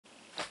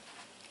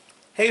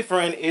Hey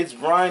friend, it's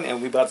Brian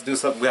and we're about to do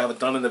something we haven't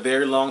done in a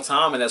very long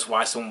time, and that's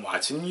why I'm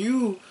watching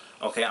you.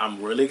 Okay,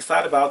 I'm really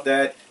excited about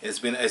that. It's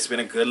been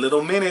a good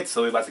little minute,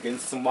 so we're about to get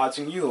into some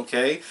watching you,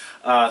 okay?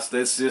 So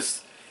let's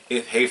just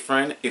hey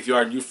friend, if you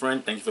are a new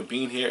friend, thank you for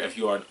being here. If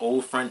you are an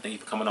old friend, thank you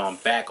for coming on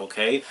back,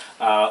 okay?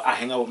 I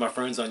hang out with my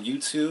friends on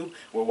YouTube.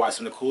 We're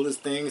watching the coolest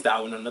things that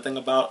I would know nothing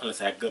about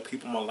unless I had good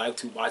people in my life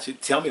to watch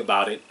it. Tell me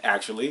about it,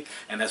 actually.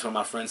 And that's where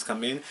my friends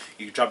come in.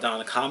 You can drop down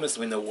in the comments.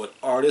 We know what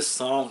artists,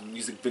 songs,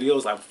 music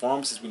videos, like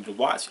performances we need to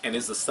watch. And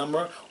it's the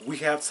summer. We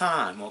have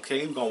time,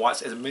 okay? We're going to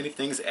watch as many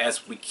things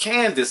as we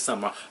can this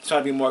summer. Try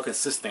to be more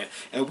consistent.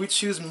 And we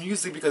choose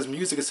music because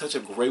music is such a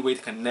great way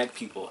to connect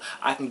people.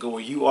 I can go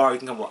where you are. You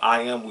can come where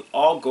I am. We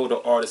all go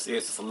to artists.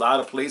 There's a lot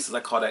of places.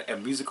 I call that a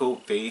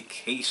musical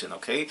vacation,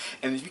 okay?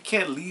 And if you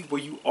can't leave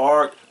where you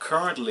are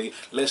currently,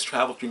 let's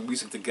travel through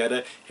music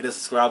together. Hit the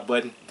subscribe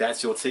button.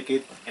 That's your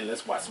ticket. And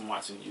let's watch some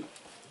watching you.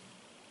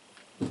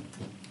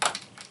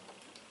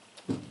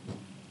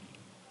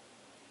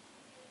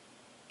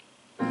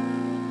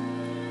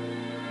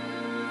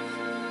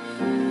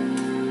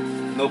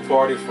 No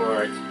party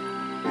for it.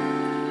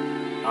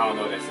 I don't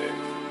know what that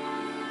says.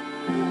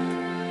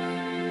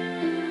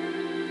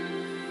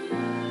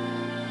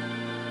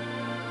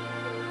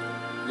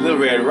 Little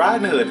Red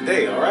Riding Hood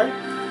today, alright?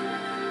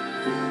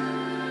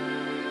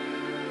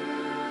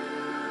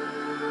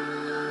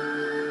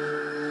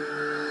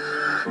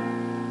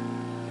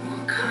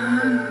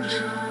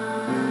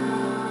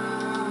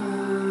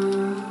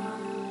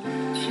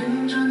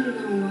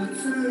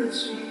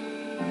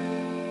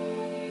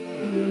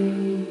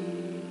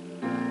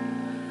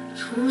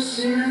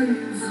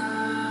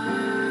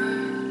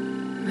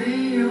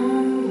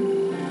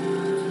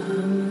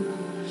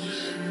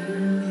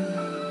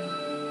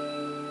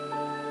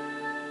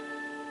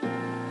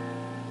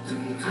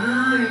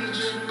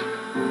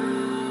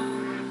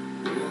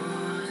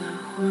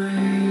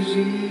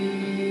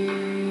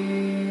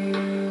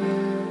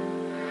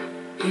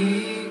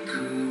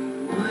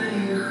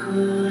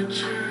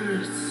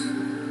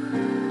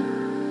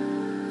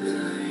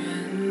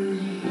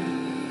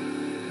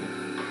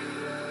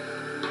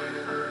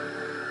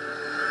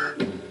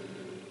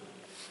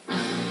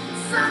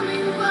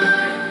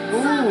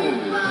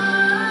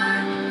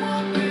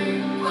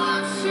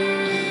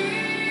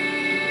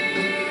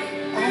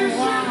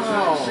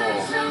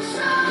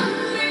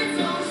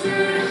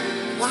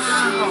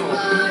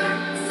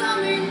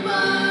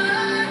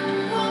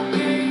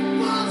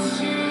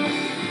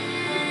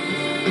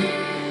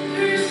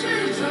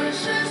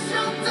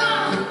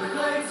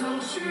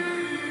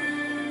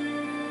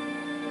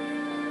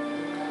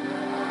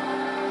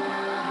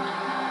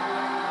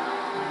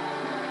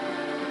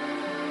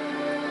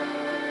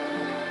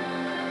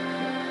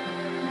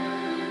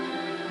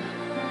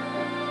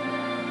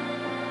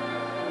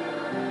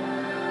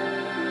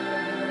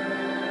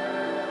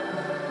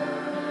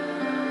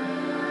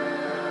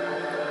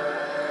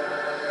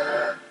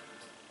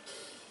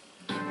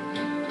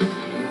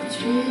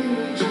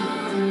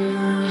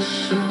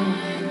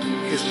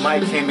 His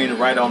mic came in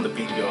right on the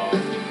beat, y'all.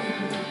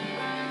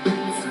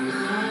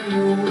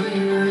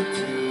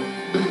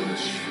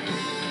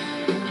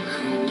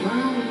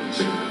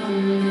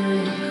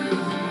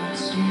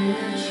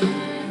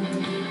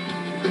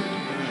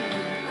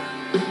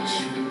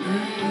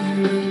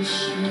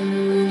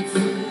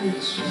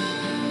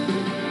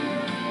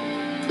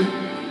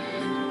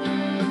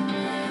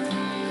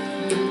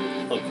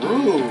 A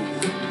groove.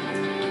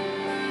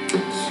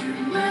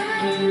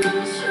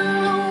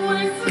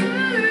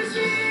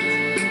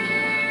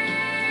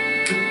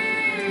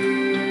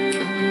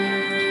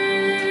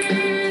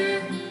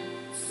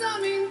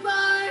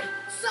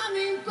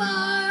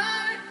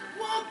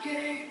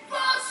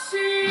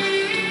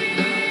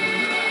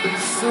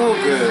 So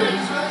good.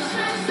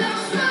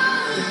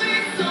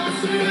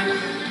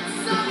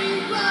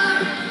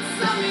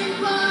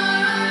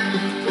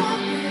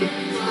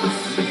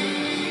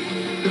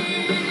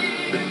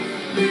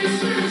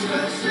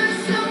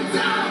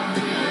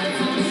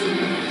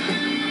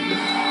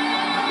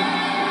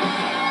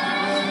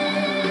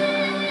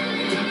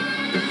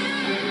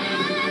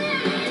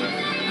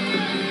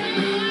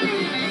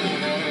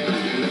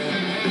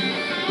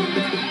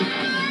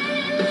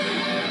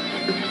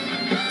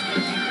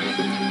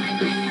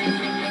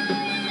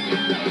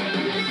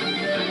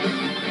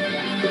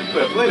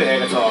 Better play the air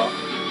guitar.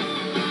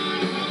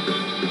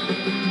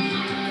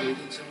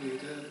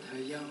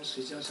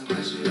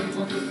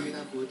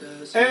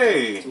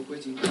 Hey!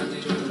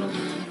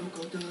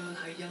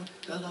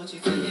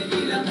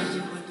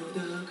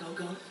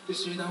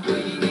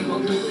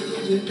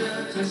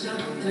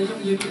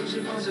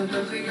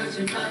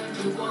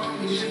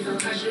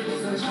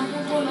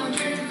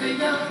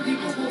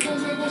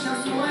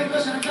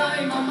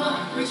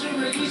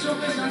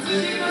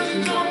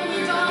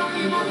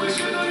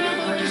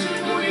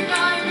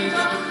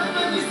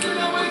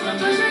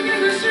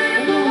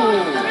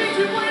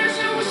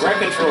 Right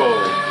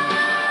control.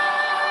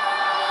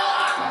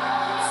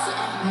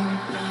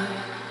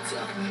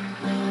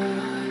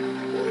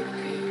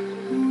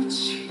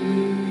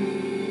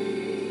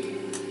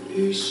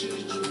 于是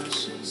转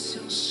身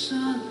向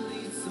山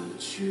里走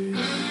去。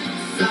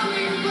才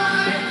明白，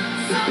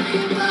才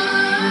明白，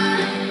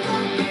不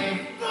离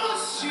不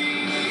弃。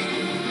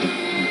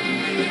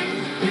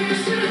于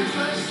是转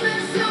身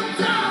向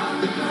大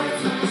海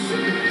走去。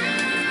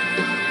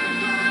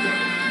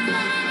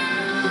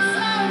才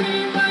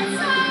明白，才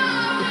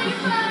明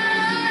白，才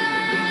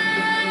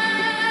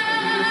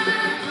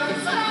明白，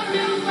才明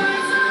白，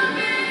才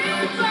明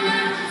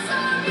白，才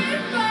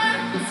明白。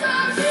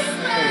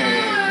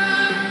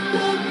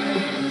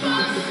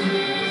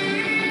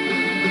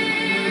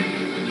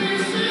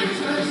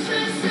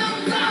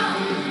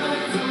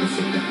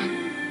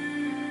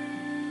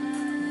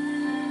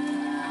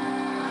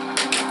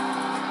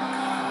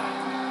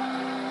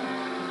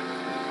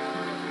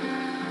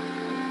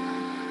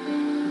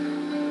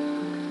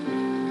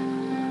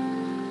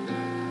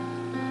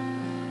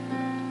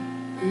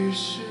于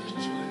是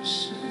转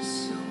身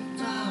向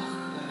大海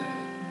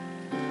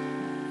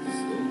走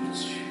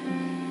去。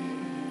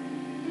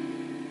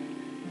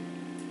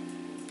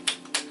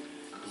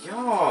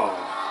Y'all,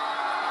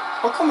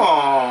 oh come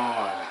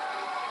on,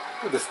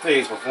 with the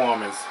stage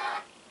performance.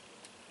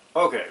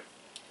 Okay,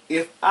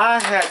 if I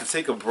had to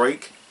take a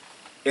break,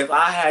 if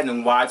I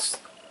hadn't watched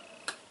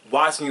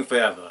Watching You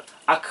Forever,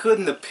 I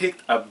couldn't have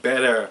picked a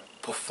better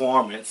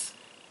performance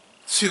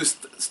to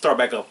start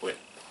back up with.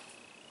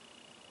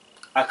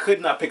 I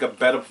could not pick a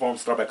better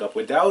performance to start back up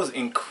with. That was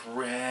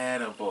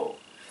incredible.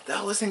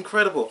 That was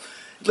incredible.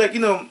 Like,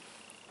 you know,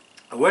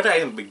 where did I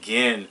even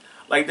begin?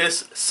 Like,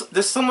 there's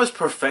so much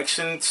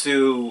perfection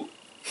to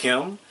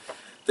him.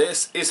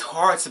 It's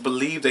hard to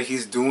believe that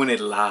he's doing it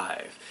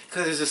live,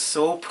 because it's just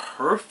so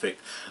perfect.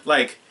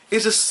 Like,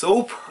 it's just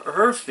so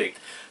perfect.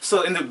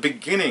 So in the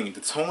beginning,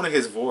 the tone of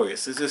his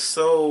voice is just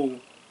so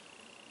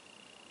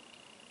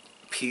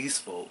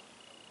peaceful,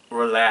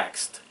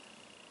 relaxed,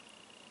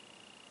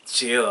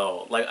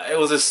 chill. Like, it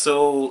was just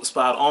so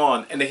spot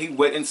on. And then he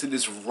went into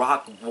this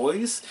rock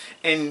voice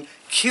and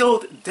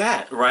killed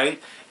that,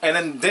 right?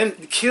 And then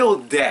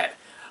killed that.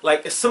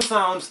 Like,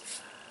 sometimes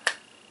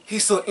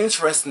he's so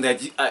interesting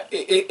that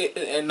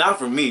and not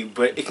for me,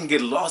 but it can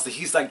get lost that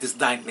he's like this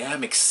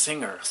dynamic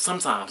singer.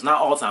 Sometimes, not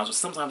all times, but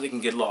sometimes it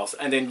can get lost.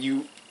 And then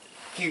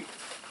he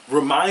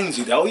reminds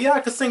you that, oh yeah, I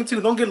can sing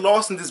too. Don't get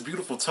lost in this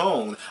beautiful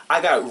tone.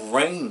 I got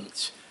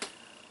range.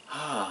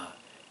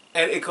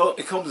 And it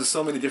comes in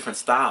so many different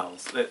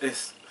styles.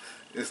 It's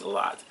a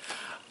lot.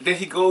 Then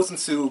he comes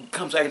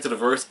back into the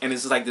verse, and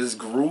it's like this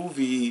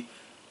groovy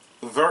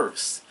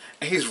verse.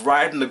 And he's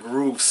riding the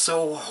groove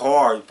so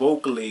hard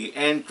vocally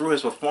and through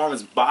his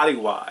performance,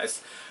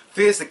 body-wise,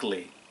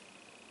 physically.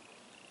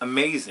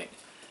 Amazing.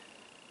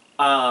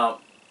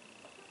 And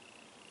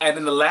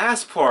then the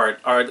last part,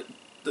 or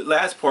the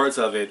last parts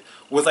of it,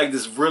 was like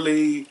this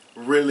really,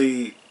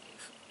 really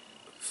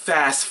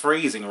fast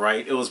phrasing,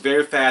 right? It was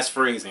very fast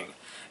phrasing.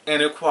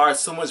 And it required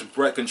so much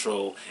breath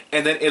control.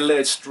 And then it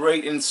led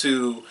straight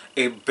into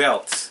a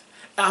belt.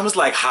 And I'm just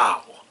like,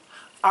 how?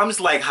 I'm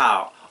just like,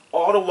 how?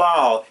 All the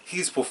while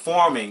he's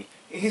performing,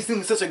 he's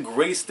doing such a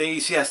great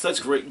stage. He has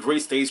such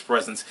great stage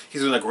presence.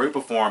 He's doing a great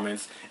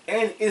performance,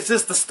 and it's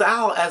just the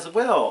style as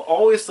well.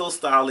 Always so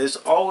stylish,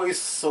 always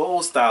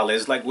so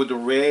stylish. Like with the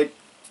red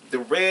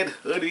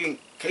hoodie and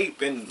cape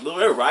and little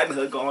Red Riding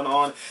Hood going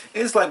on.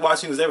 It's like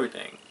watching his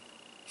everything.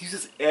 He's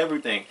just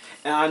everything.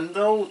 And I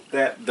know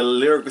that the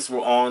lyrics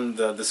were on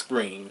the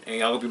screen, and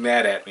y'all gonna be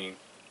mad at me.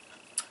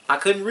 I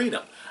couldn't read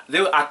them.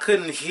 I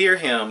couldn't hear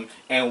him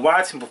and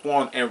watch him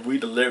perform and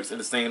read the lyrics at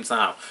the same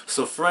time.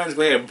 So friends,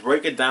 go ahead and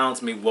break it down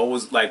to me. What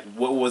was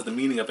the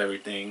meaning of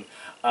everything,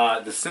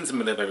 the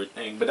sentiment of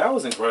everything. But that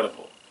was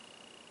incredible.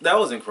 That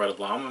was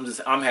incredible.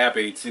 I'm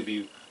happy to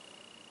be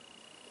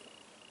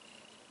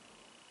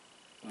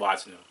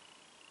watching him.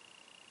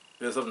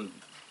 There's something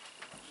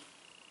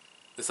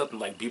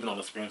like beeping on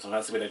the screen, so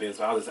that's what it is.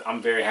 So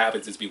I'm very happy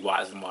to just be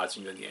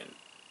watching you again.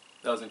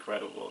 That was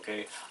incredible,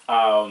 okay?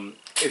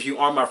 If you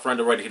aren't my friend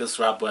already, hit the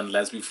subscribe button.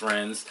 Let's be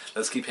friends.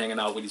 Let's keep hanging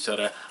out with each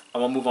other. I'm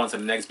going to move on to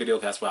the next video.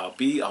 That's where I'll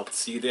be. I'll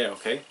see you there,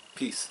 okay?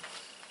 Peace.